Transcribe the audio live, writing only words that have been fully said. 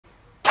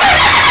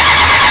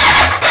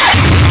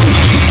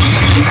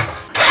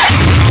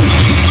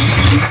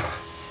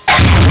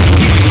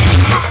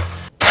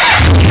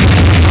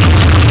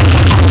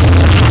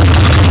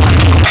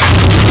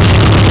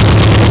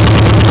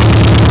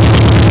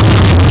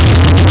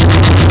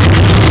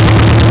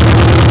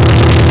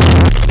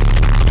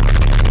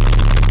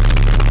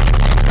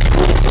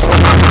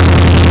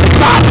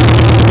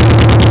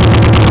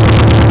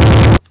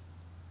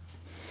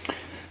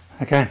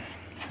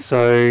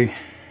So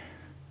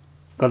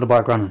got the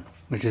bike running,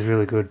 which is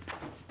really good.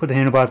 Put the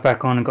handlebars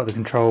back on and got the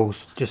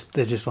controls,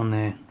 they're just on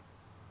there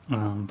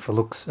for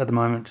looks at the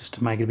moment, just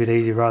to make it a bit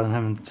easier rather than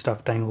having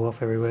stuff dangle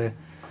off everywhere.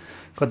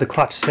 Got the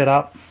clutch set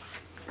up.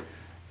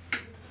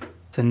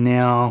 So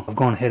now I've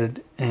gone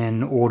ahead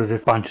and ordered a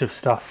bunch of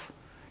stuff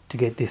to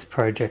get this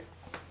project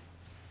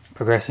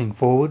progressing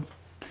forward.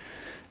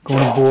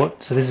 Gone and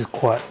bought, so this is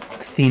quite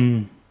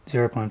thin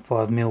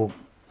 0.5mm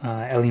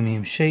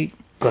aluminium sheet.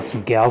 Got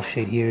some gal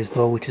sheet here as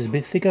well, which is a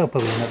bit thicker. I'll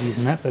probably end up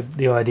using that, but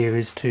the idea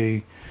is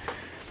to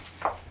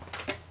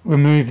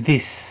remove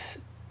this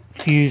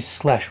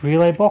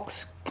fuse/relay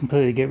box,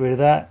 completely get rid of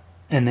that,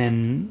 and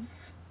then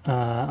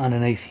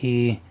underneath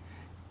here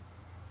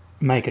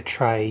make a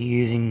tray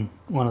using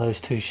one of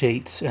those two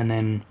sheets, and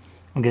then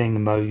I'm getting the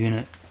Mo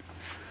unit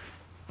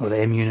or the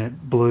M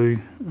unit blue,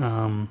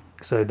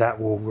 so that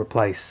will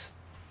replace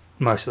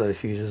most of those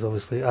fuses,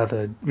 obviously,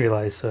 other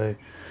relays, so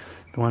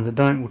the ones that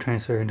don't will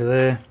transfer into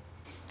there.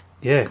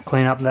 Yeah,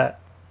 clean up that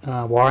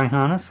wiring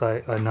harness.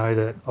 I know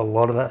that a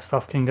lot of that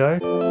stuff can go.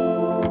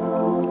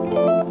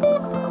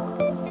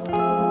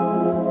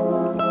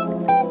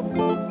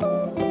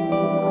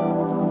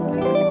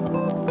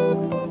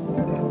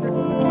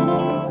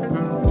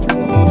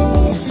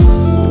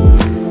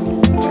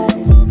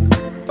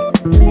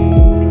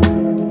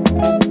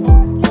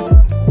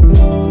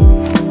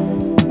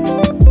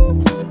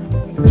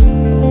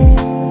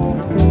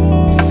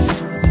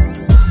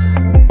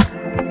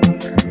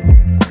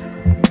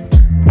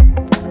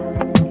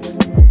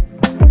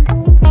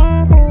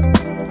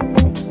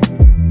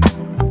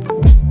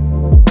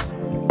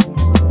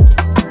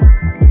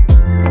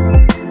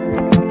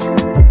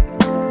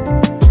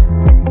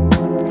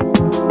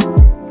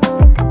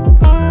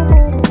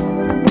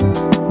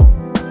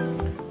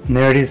 And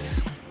there it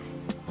is,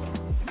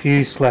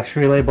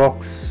 fuse/relay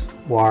box,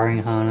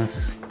 wiring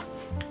harness,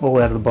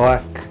 all out of the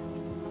bike.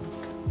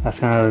 That's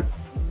going to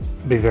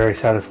be very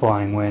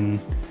satisfying when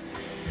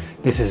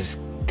this is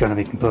going to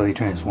be completely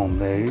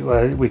transformed.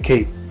 We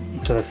keep,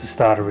 so that's the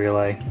starter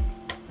relay,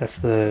 that's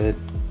the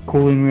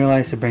cooling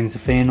relay, so it brings the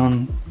fan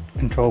on,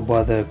 controlled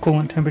by the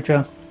coolant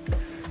temperature,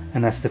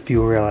 and that's the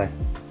fuel relay.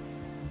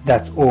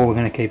 That's all we're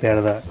going to keep out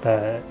of that.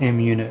 The M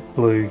unit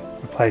blue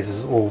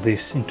replaces all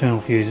this,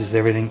 internal fuses,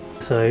 everything.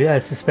 So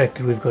as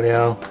suspected, we've got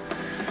our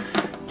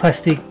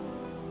plastic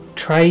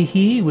tray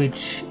here,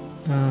 which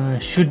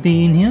should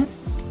be in here,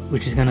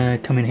 which is going to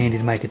come in handy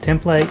to make a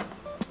template.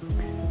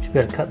 Should be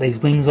able to cut these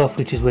wings off,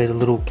 which is where the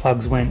little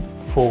plugs went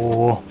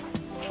for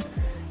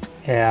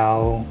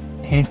our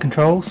hand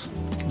controls.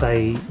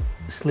 They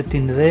slipped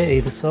into there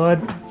either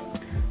side,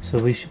 so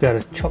we should be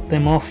able to chop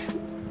them off,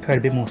 create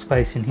a bit more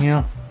space in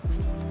here.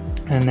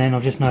 And then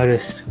I've just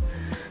noticed,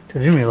 which I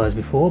didn't realise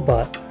before,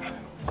 but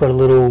I've got a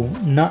little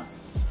nut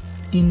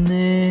in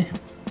there,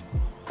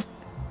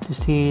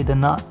 just here, the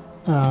nut,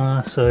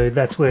 so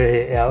that's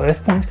where our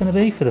earth point's going to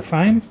be for the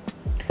frame.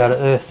 Got to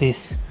earth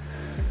this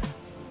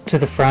to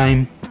the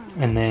frame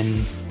and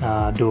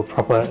then do a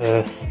proper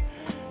earth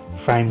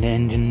frame to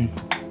engine.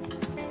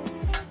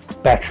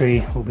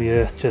 Battery will be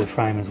earthed to the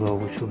frame as well,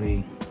 which will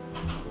be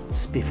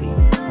spiffy.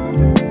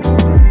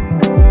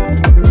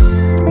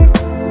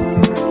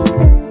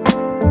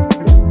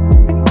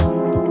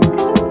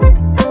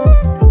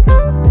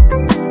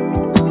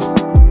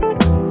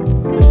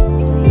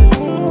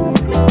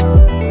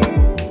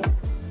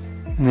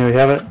 And there we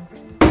have it.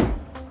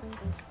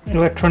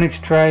 Electronics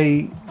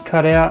tray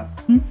cut out.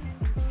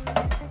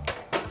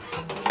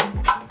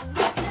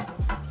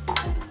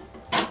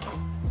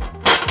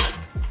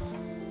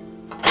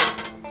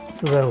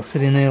 So that'll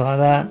sit in there like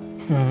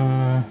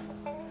that.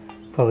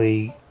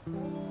 Probably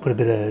put a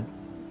bit of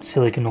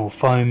silicone or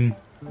foam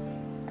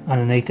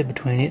underneath it,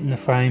 between it and the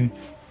frame.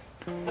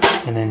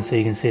 And then so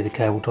you can see the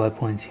cable tie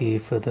points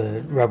here for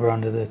the rubber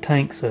under the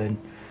tank. So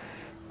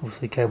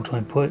obviously cable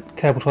tie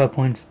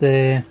points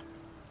there.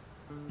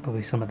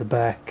 Probably some at the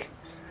back,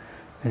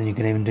 and then you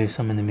can even do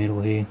some in the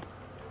middle here.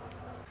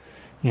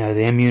 You know,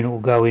 the M unit will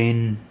go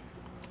in,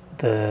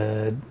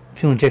 the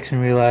fuel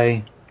injection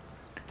relay,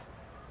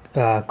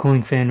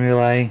 cooling fan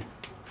relay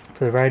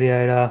for the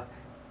radiator,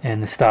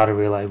 and the starter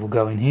relay will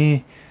go in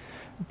here.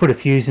 Put a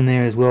fuse in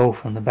there as well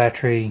from the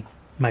battery,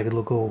 make it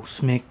look all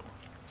smick.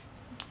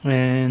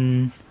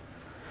 And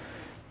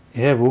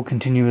yeah, we'll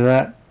continue with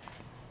that.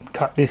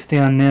 Cut this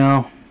down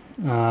now.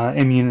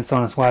 M unit's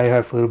on its way,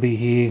 hopefully it'll be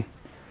here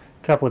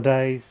couple of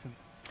days.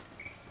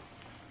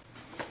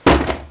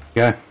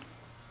 Go.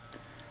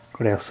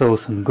 Got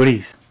ourselves some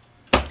goodies.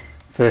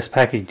 First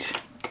package,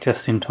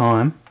 just in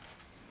time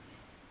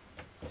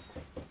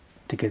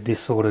to get this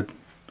sorted.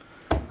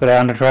 Got our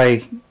under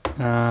tray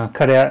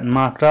cut out and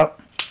marked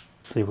up.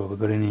 Let's see what we've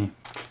got in here.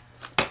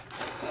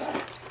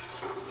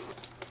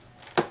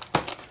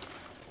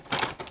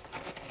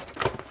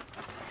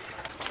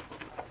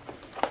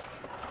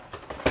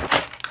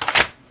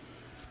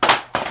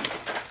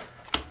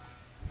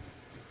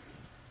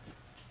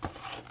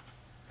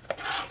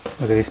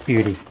 Look at this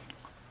beauty.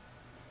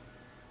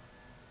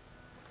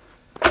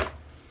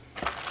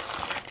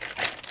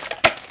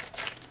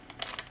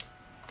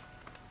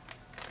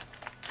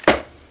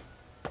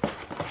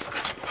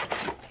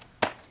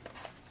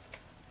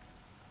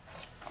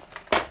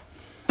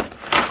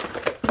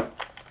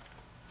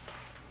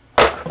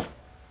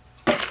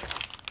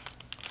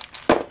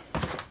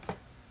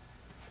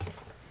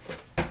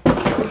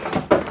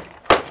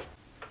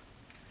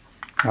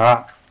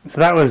 Alright,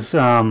 so that was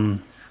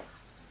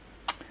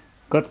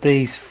got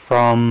these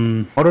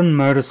from Modern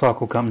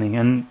Motorcycle Company,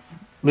 and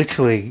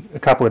literally a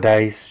couple of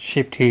days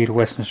shipped here to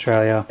Western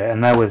Australia,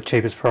 and they were the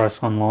cheapest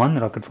price online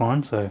that I could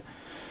find, so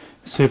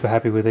super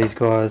happy with these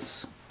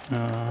guys. What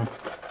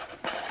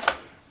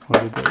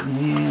have we got in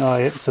here? Oh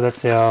yep, so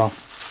that's our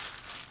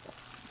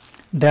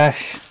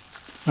dash,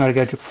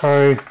 Motogadget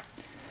Pro,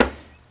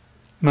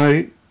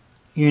 Mo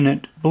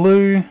unit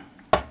blue,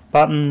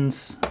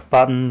 buttons,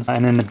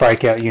 and then the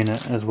breakout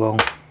unit as well.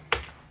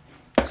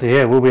 So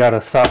yeah, we'll be able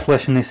to start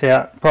fleshing this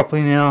out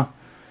properly now,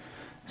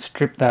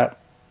 strip that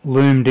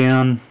loom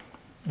down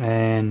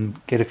and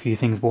get a few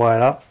things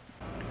wired up.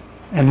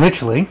 And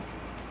literally,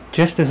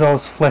 just as I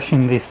was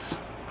fleshing this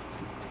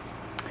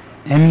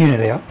M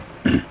unit out,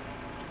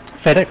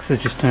 FedEx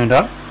has just turned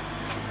up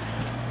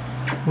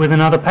with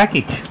another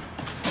package.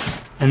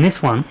 And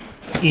this one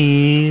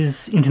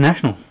is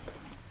international,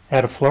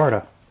 out of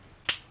Florida.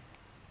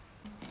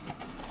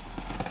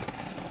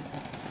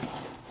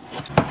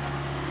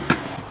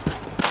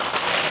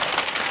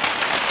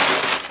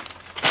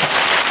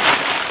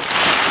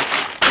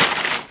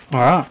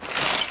 Alright,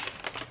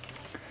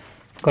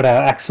 got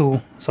our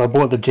axle. So I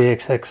bought the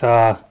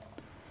GXXR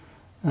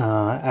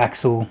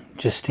axle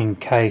just in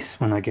case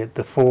when I get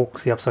the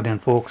forks, the upside down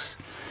forks,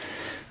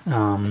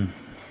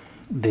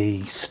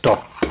 the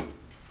stock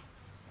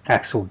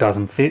axle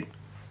doesn't fit.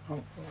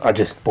 I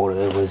just bought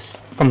it, it was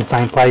from the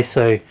same place.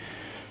 So,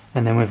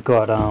 and then we've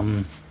got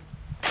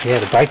yeah,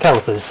 the brake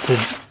calipers to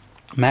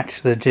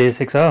match the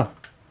GSXR.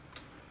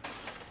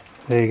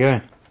 There you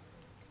go,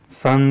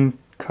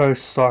 Suncoast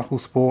Cycle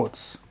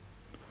Sports.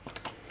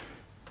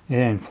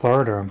 Yeah, in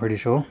Florida, I'm pretty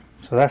sure.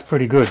 So that's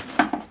pretty good.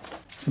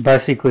 So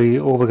basically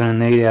all we're going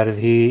to need out of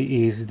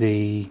here is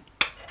the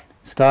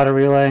starter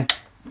relay,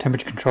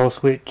 temperature control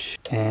switch,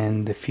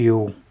 and the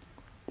fuel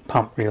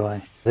pump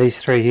relay. These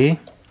three here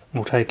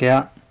we'll take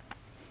out,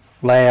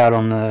 lay out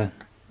on the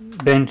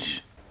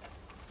bench.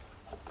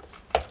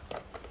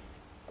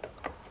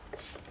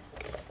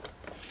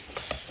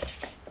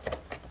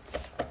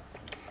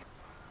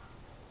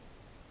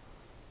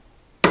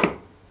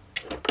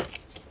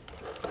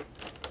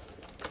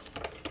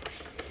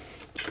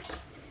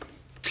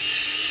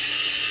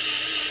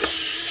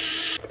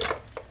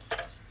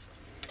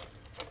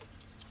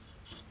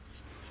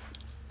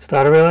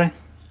 Starter relay,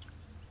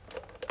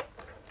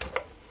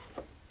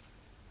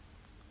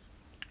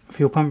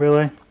 fuel pump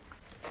relay,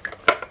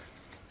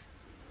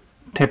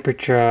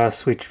 temperature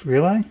switch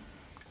relay,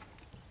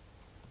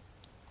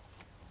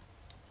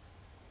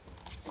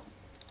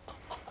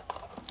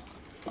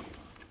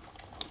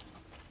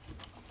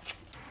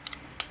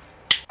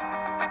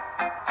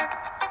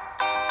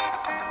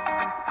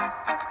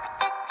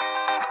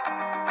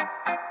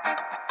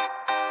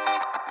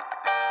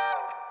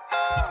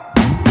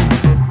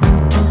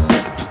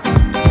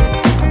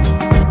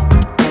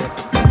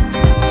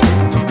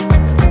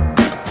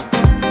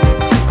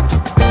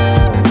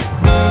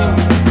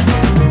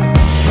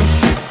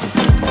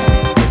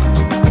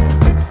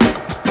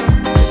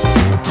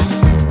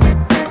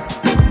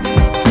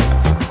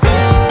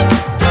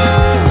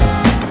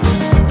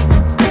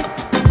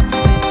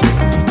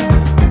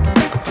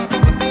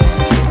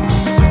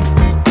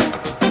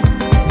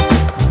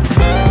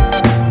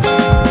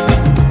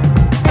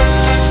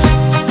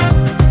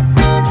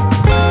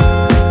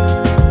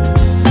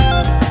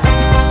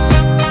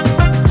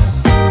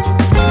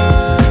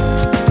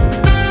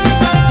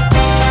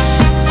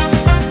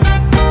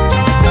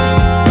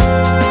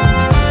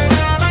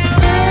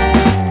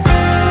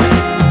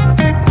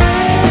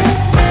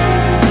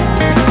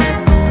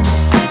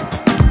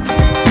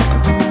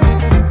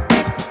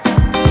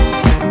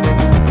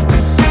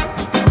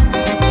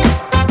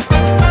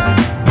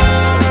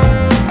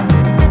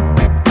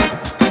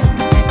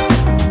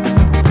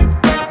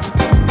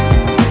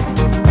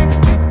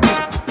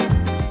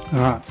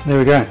 Alright, there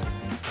we go.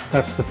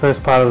 That's the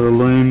first part of the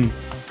loom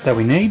that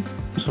we need.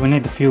 So we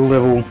need the fuel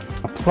level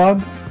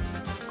plug.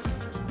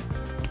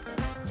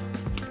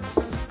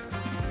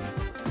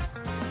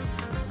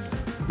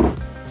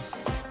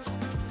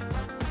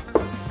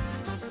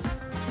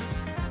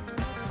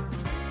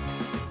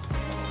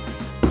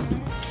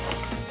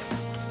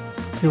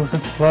 Fuel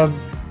sensor plug.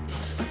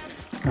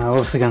 We're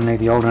also going to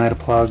need the alternator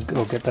plug.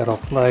 I'll get that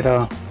off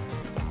later.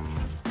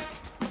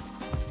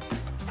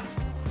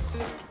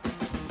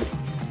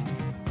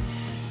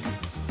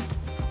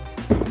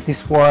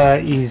 This wire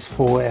is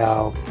for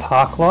our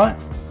park light,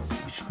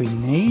 which we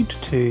need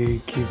to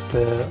give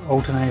the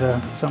alternator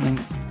something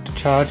to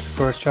charge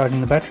before it's charging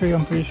the battery,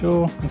 I'm pretty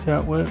sure that's how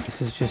it works.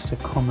 This is just a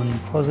common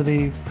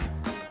positive,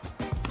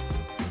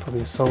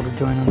 probably a solder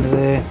joint under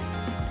there.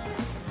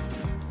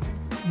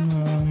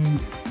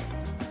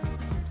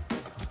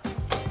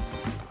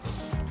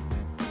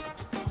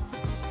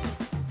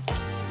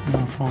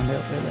 I'll find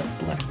out where that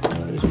black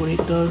goes, what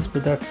it does,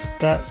 but that's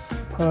that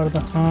part of the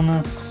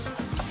harness.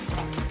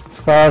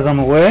 As far as I'm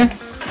aware,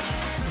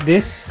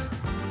 this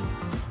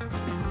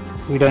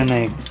we don't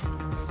need.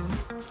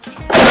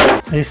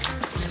 This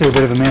is still a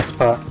bit of a mess,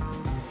 but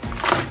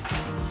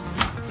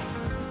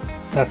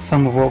that's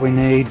some of what we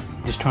need.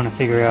 Just trying to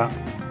figure out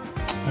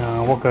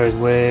what goes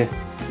where.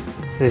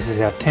 This is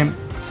our temp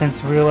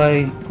sensor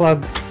relay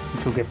plug,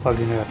 which will get plugged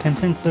into our temp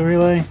sensor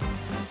relay.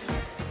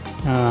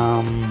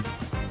 Yeah,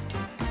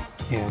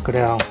 we've got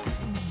our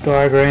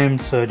diagram,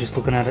 so just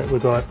looking at it,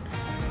 we've got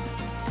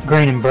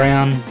green and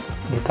brown,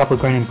 a couple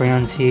of green and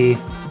browns here.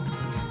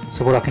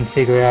 So what I can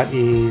figure out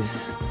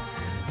is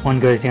one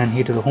goes down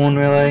here to the horn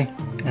relay,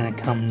 and that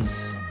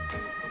comes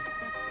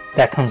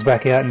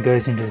back out and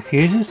goes into the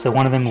fuses. So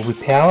one of them will be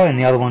power, and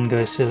the other one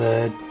goes to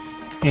the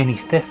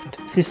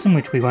anti-theft system,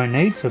 which we won't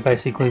need. So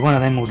basically one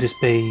of them will just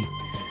be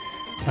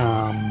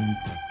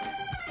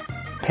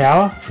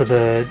power for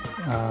the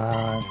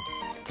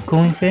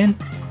cooling fan.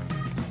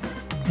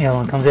 The other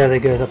one comes out, there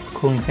goes up the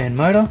cooling fan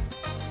motor,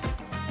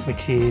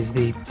 which is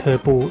the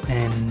purple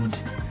and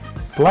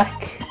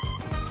black.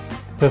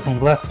 Purple and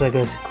black, so that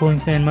goes to cooling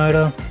fan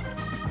motor.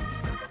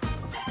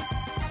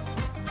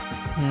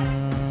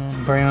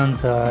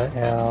 Browns are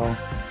our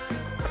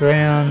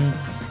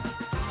grounds.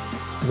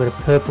 We've got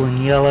a purple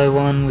and yellow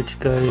one, which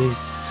goes...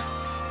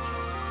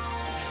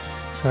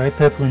 Sorry,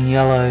 purple and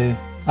yellow...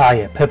 Ah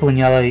yeah, purple and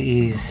yellow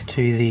is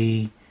to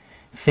the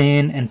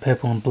fan, and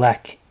purple and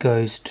black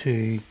goes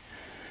to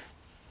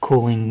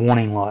cooling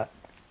warning light.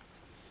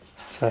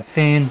 So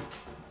fan,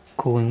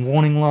 cooling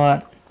warning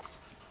light,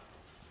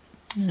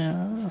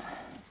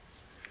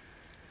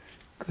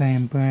 grey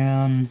and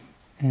brown,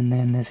 and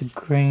then there's a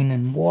green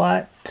and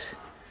white.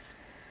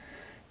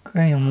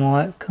 Grey and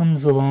white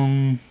comes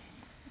along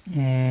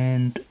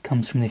and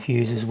comes from the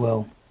fuse as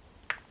well.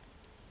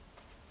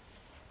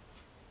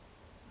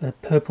 Got a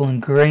purple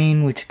and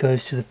green, which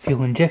goes to the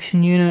fuel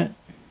injection unit.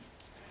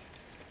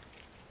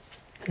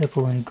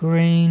 Purple and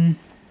green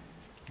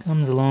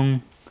comes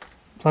along,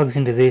 plugs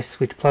into this,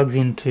 which plugs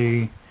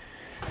into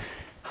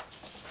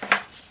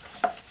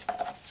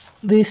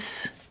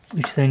this,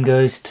 which then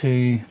goes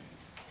to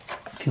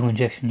fuel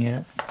injection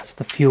unit. It's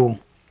the fuel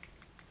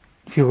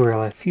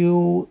relay.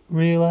 Fuel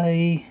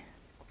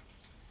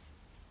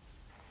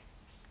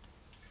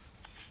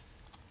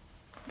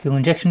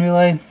injection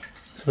relay.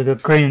 So we've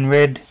got green and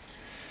red,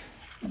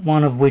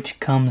 one of which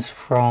comes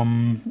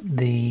from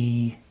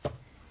the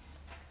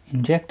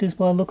injectors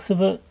by the looks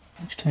of it,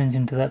 which turns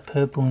into that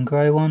purple and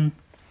grey one,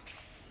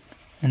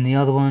 and the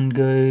other one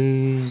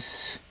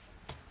goes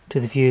to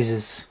the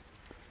fuses.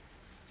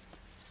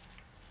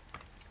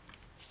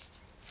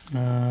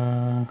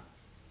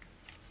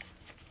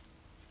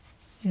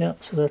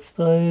 Yep, so that's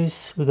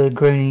those. We've got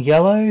green and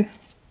yellow.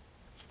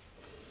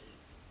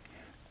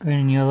 Green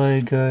and yellow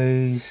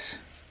goes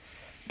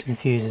to the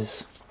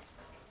fuses.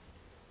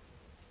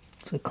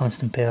 So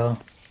constant power.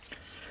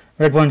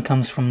 Red one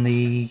comes from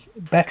the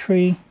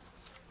battery.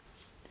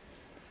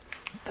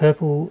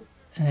 Purple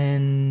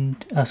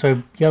and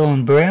yellow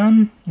and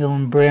brown. Yellow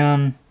and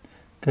brown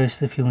goes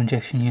to the fuel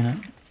injection unit.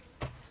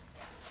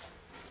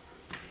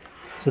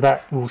 So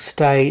that will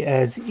stay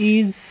as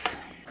is.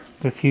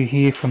 Got a few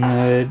here from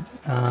the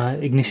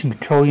ignition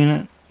control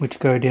unit, which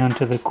go down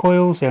to the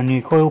coils, our new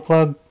coil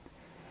plug.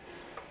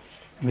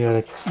 We'll be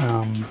able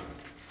to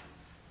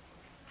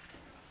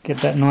get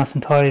that nice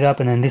and tidied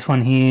up, and then this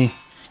one here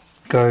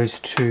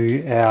goes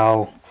to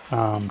our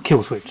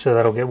kill switch, so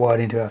that'll get wired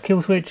into our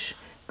kill switch,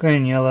 green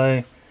and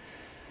yellow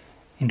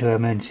into our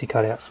emergency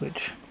cutout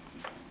switch,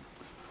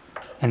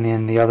 and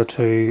then the other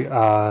two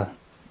are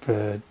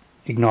for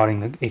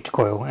igniting each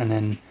coil, and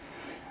then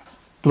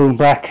blue and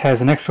black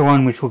has an extra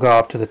one which will go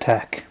up to the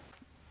tack.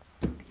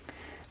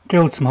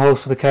 Drilled some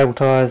holes for the cable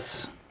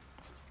ties,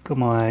 got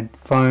my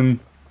foam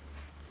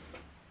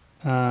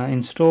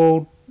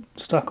installed,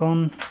 stuck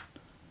on.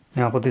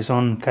 Now I'll put this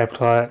on, cable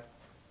tie it,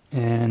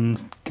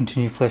 and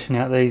continue fleshing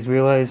out these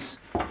relays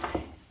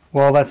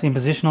while that's in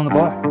position on the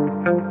bike.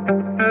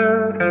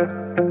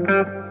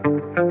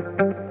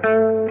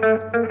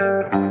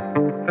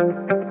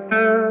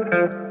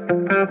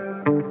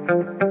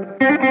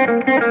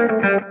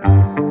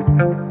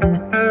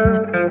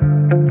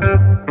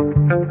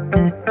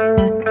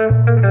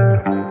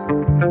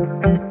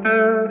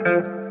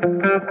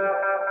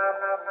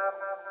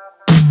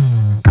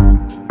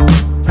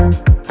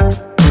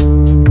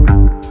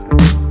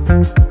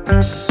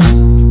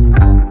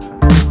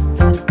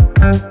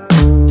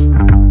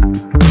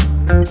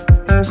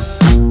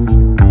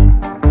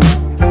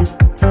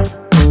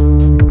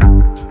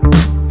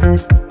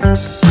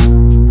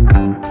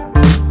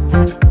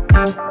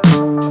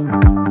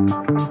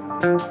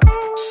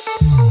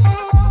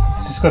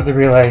 Got the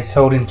relays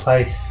held in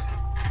place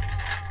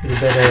with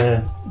a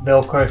better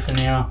velcro for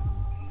now.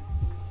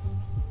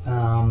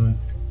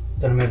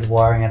 Gonna move the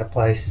wiring out of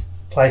place,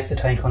 place the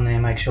tank on there,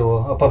 make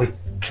sure, I'll probably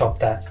chop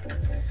that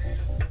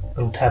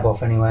little tab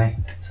off anyway,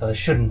 so it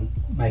shouldn't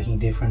make any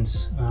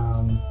difference.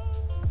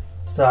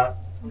 Start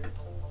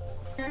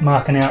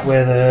marking out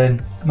where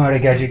the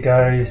Motogadget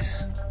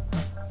goes,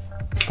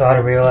 start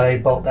a relay,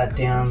 bolt that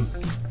down.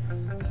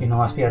 Be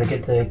nice to be able to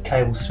get the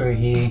cables through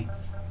here.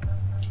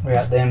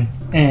 without them.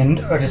 And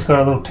I just got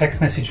a little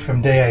text message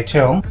from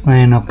DHL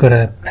saying I've got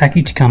a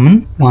package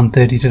coming,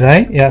 1:30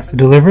 today, out for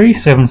delivery,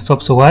 7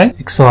 stops away.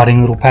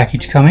 Exciting little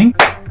package coming.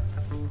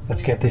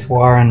 Let's get this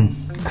wiring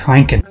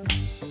cranking.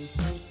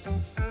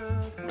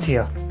 It's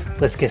here.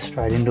 Let's get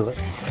straight into it.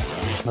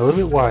 I'm a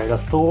little bit worried. I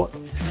thought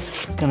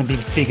it's going to be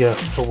bigger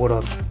for what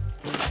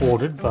I've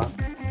ordered, but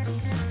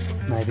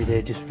maybe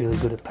they're just really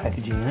good at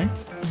packaging, eh?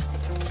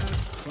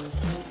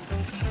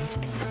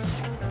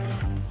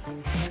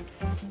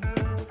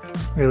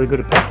 Really good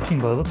at packaging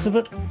by the looks of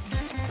it.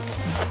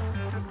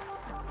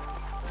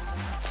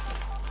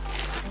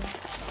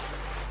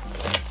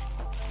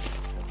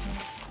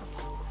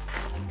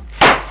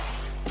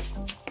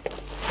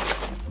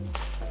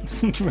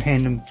 Some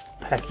random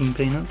packing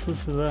peanuts,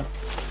 what's with that?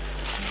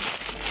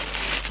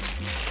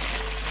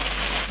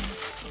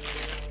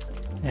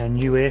 Our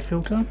new air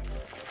filter.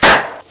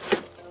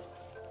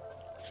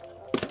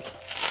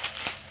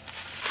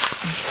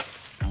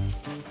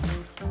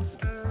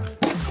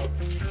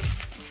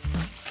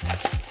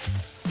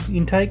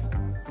 Intake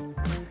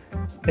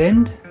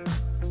bend.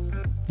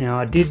 Now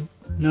I did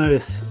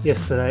notice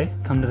yesterday,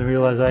 come to the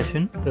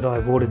realization that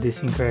I've ordered this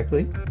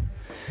incorrectly.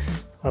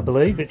 I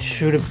believe it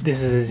should have,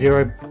 this is a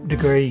 0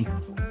 degree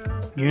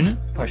unit.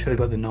 I should have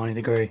got the 90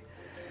 degree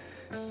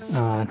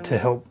to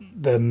help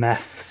the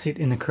MAF sit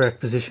in the correct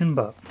position,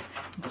 but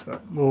that's all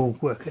right, we'll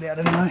work it out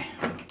anyway.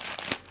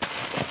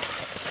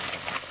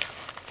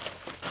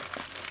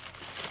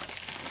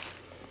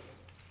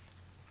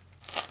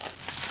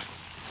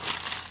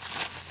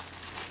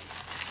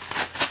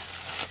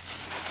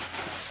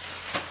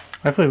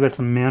 Hopefully we've got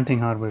some mounting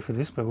hardware for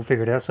this, but we'll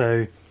figure it out.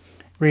 So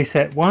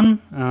reset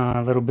 1,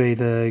 that'll be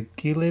the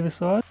gear lever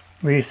side.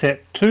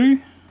 Reset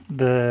 2,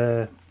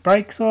 the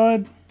brake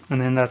side,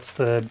 and then that's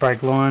the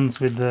brake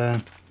lines with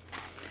the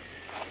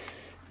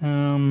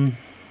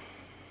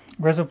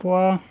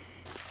reservoir.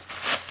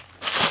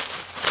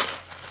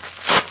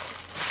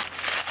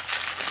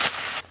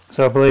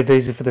 So I believe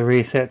these are for the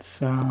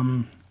resets.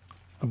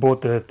 I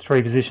bought the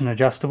 3-position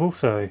adjustable,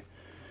 so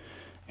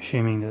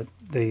assuming that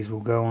these will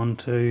go on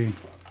to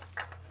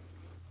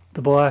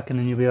the bike, and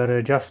then you'll be able to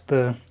adjust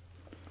the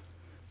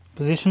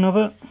position of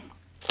it.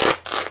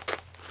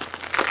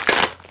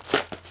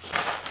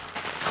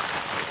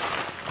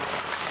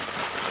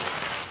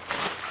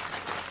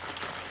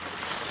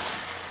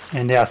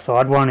 And our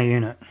sidewinder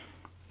unit.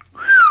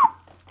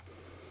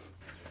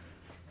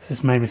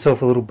 Just made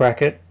myself a little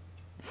bracket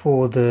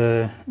for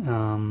the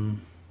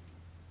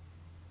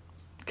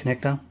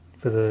connector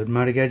for the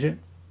Motogadget.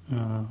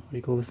 What do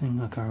you call this thing?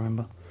 I can't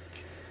remember.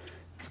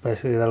 So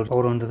basically that'll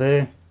hold onto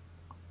there.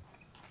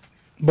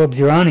 Bob's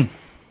your auntie.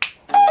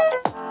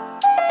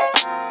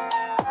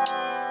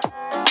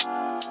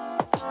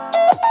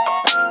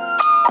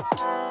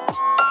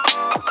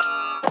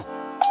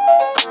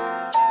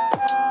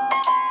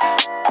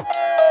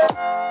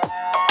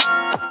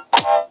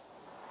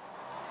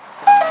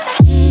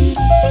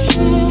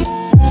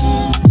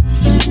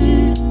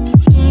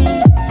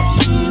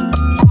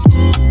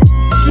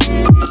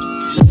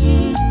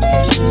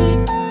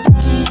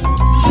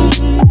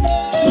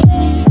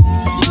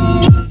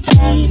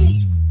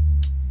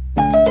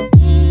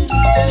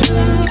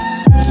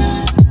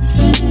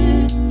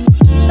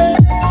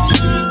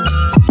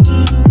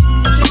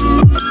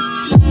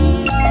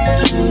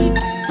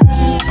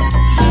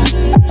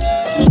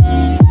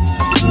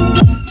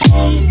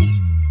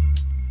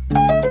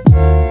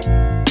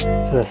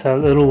 So that's our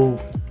little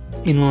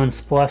inline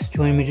splice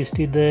join we just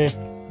did there.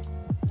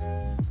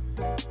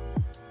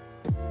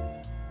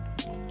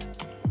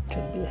 Get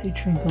a bit of heat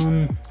shrink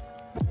on.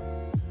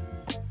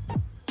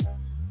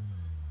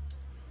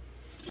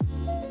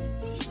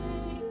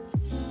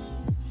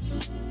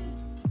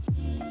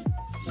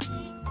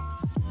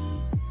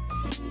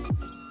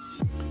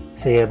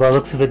 So yeah, by the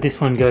looks of it,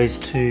 this one goes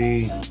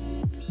to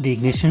the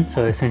ignition.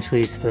 So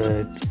essentially it's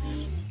the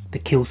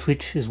kill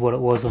switch is what it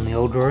was on the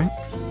old drawing.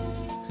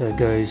 So it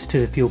goes to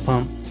the fuel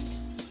pump,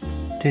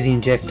 to the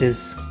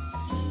injectors,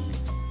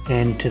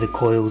 and to the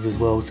coils as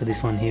well. So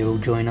this one here will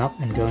join up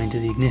and go into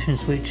the ignition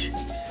switch.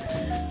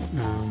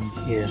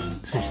 Yeah,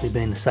 essentially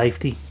being the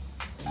safety.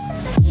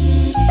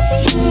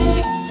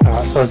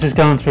 Alright, so I was just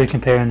going through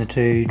comparing the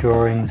two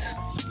drawings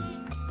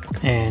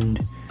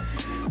and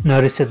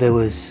noticed that there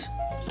was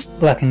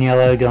black and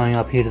yellow going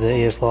up here to the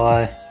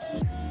EFI,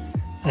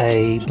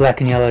 a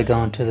black and yellow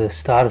going to the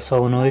starter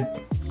solenoid,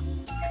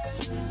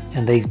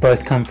 and these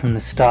both come from the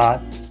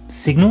start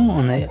signal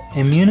on the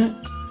M unit,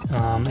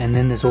 and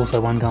then there's also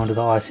one going to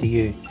the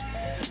ICU.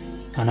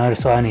 I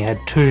noticed I only had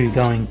two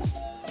going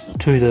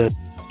to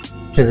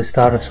the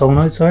starter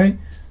solenoid, sorry,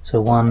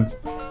 so 1,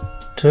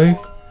 2,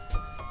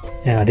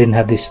 and I didn't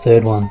have this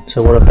third one.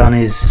 So what I've done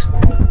is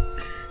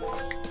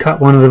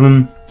cut one of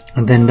them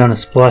and then done a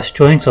splice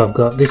joint. So I've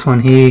got this one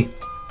here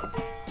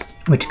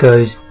which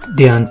goes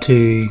down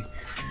to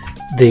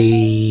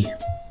the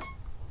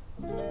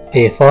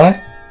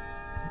EFI,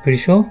 pretty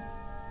sure.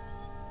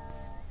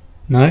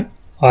 No,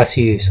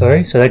 ICU,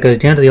 sorry. So that goes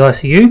down to the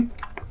ICU.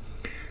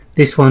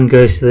 This one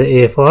goes to the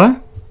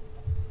EFI.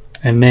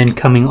 and then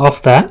coming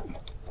off that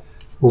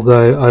we'll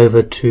go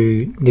over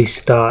to the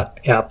start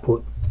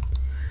output,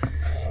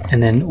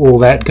 and then all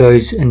that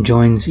goes and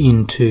joins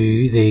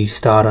into the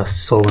starter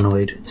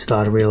solenoid,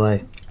 starter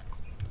relay.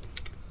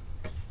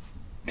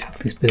 Chuck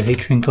this bit of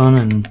heat shrink on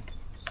and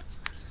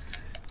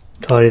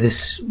tidy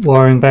this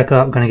wiring back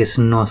up. I'm going to get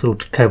some nice little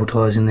cable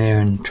ties in there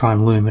and try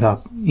and loom it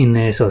up in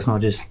there so it's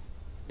not just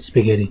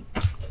spaghetti.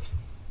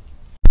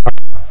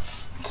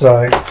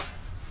 So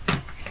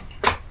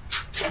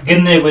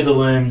getting there with the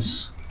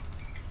looms,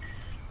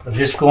 I've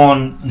just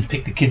gone and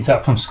picked the kids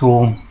up from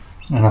school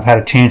and I've had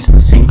a chance to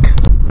think.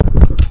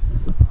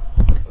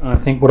 I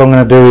think what I'm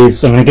going to do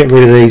is I'm going to get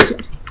rid of these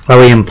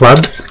OEM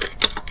plugs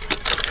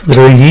that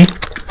are in here.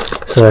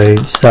 So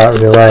start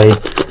relay,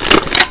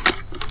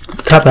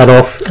 cut that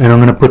off, and I'm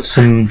going to put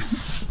some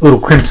little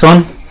crimps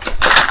on.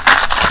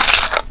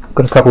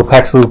 Got a couple of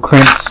packs of little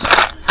crimps,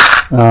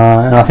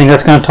 and I think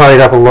that's going to tidy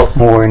it up a lot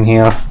more in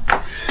here,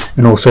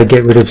 and also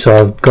get rid of, so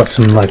I've got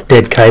some like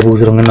dead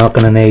cables that I'm not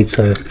going to need.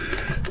 So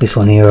this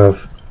one here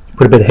I've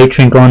put a bit of heat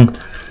shrink on,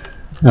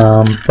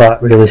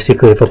 but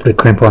realistically if I put a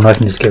crimp on I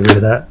can just get rid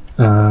of that.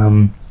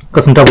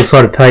 Got some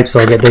double-sided tape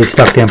so I'll get these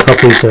stuck down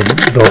properly, so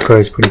Velcro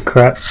is pretty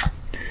crap.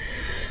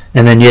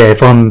 And then yeah,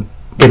 if I'm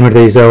getting rid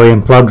of these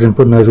OEM plugs and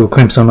putting those little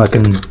crimps on, I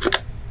can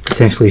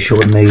essentially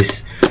shorten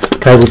these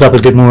cables up a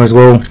bit more as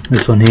well.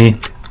 This one here,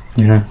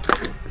 you know,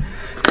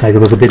 make it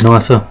look a bit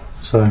nicer,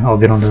 so I'll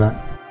get onto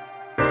that.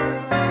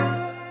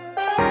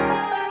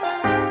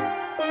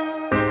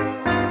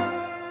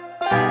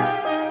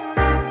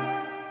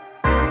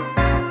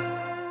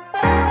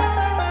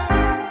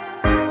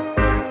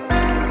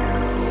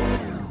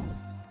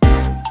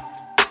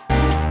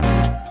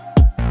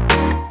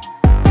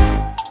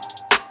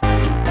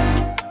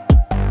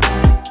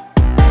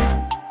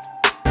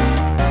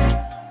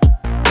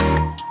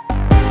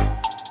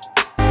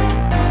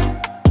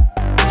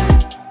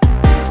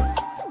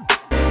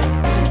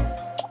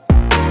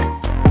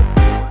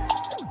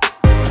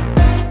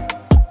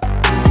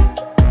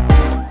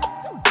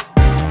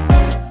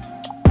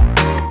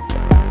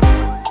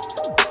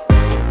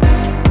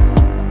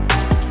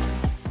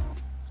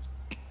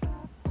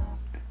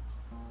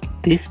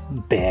 This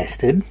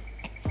bastard,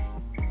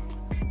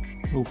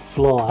 little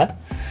fly,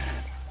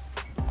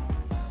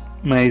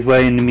 made his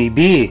way into me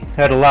beer.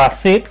 Had a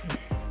last sip.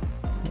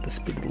 Got to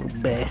spit the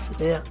little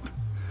bastard out.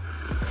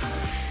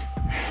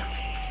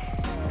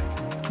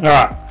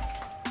 Alright,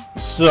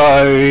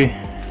 so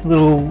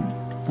little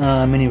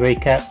mini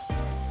recap.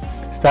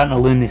 Starting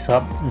to loom this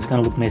up. It's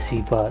going to look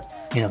messy, but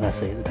you're not going to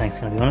see it. The tank's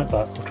going to be on it,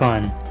 but I'll try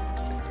and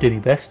do my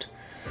best.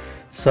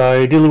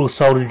 So do a little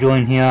solder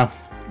join here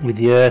with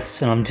the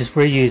earths, and I'm just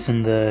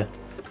reusing the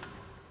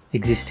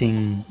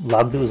existing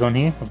lug that was on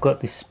here. I've got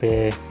this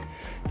spare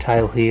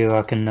tail here.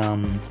 I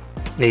can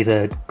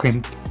either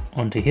crimp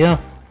onto here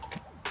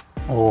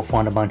or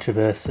find a bunch of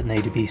earths that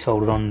need to be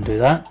soldered on and do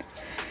that.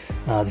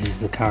 This is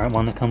the current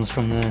one that comes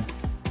from the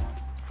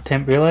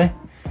temp relay.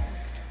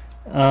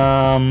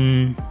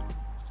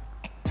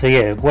 So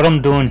yeah, what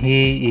I'm doing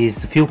here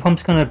is the fuel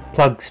pump's going to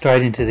plug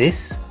straight into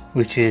this,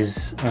 which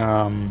is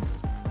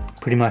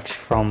pretty much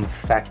from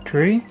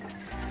factory.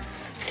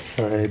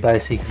 So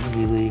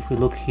basically if we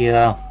look here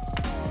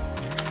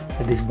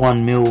at this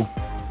 1 mil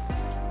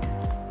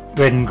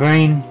red and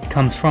green,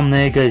 comes from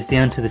there, goes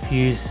down to the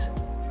fuse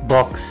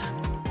box,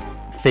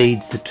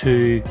 feeds the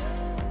 2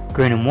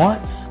 green and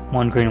whites.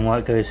 One green and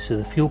white goes to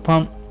the fuel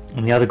pump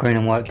and the other green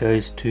and white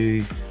goes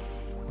to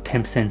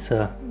temp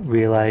sensor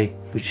relay,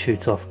 which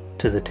shoots off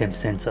to the temp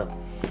sensor.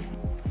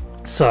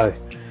 So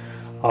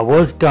I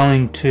was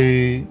going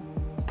to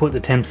put the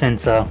temp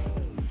sensor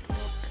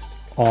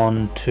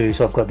onto,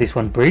 so I've got this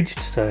one bridged,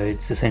 so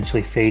it's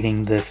essentially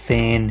feeding the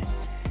fan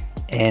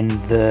and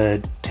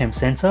the temp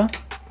sensor.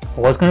 I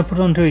was going to put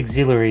it onto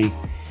auxiliary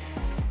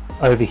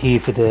over here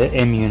for the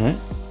M unit,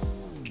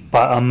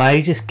 but I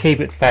may just keep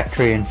it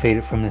factory and feed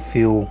it from the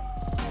fuel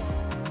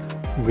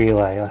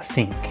relay. I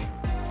think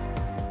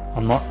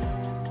I'm not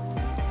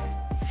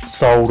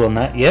sold on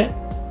that yet.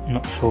 I'm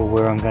not sure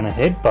where I'm going to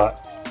head, but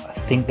I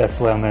think that's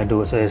the way I'm going to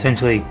do it. So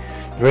essentially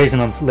the reason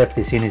I've left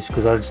this in is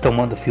because I just don't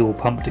want the fuel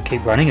pump to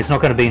keep running. It's not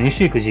going to be an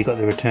issue because you've got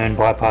the return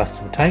bypass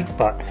to the tank,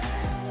 but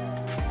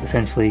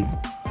essentially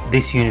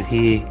this unit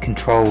here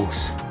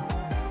controls,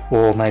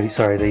 or maybe,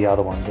 sorry, the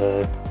other one,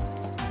 the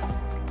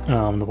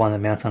one that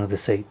mounts under the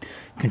seat,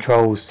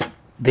 controls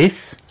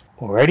this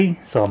already,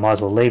 so I might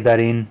as well leave that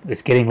in.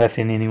 It's getting left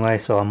in anyway,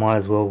 so I might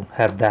as well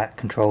have that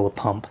control the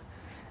pump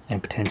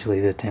and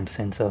potentially the temp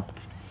sensor.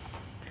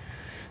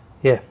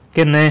 Yeah,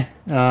 getting there.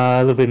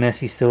 A little bit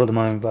messy still at the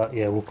moment, but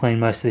yeah, we'll clean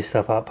most of this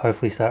stuff up,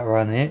 hopefully start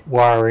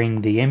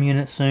wiring the M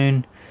unit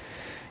soon,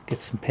 get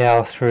some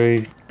power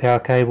through, power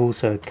cables.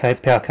 So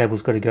power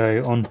cable's got to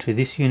go onto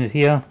this unit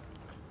here.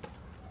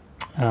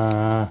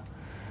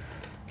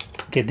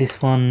 Get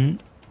this one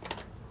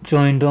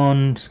joined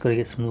on, just got to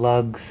get some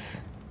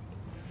lugs.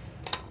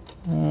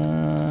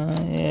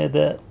 Yeah,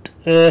 that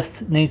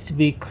earth needs to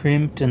be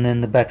crimped, and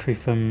then the battery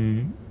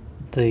from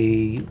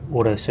the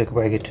auto circuit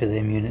breaker to the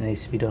M unit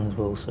needs to be done as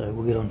well, so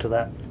we'll get onto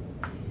that.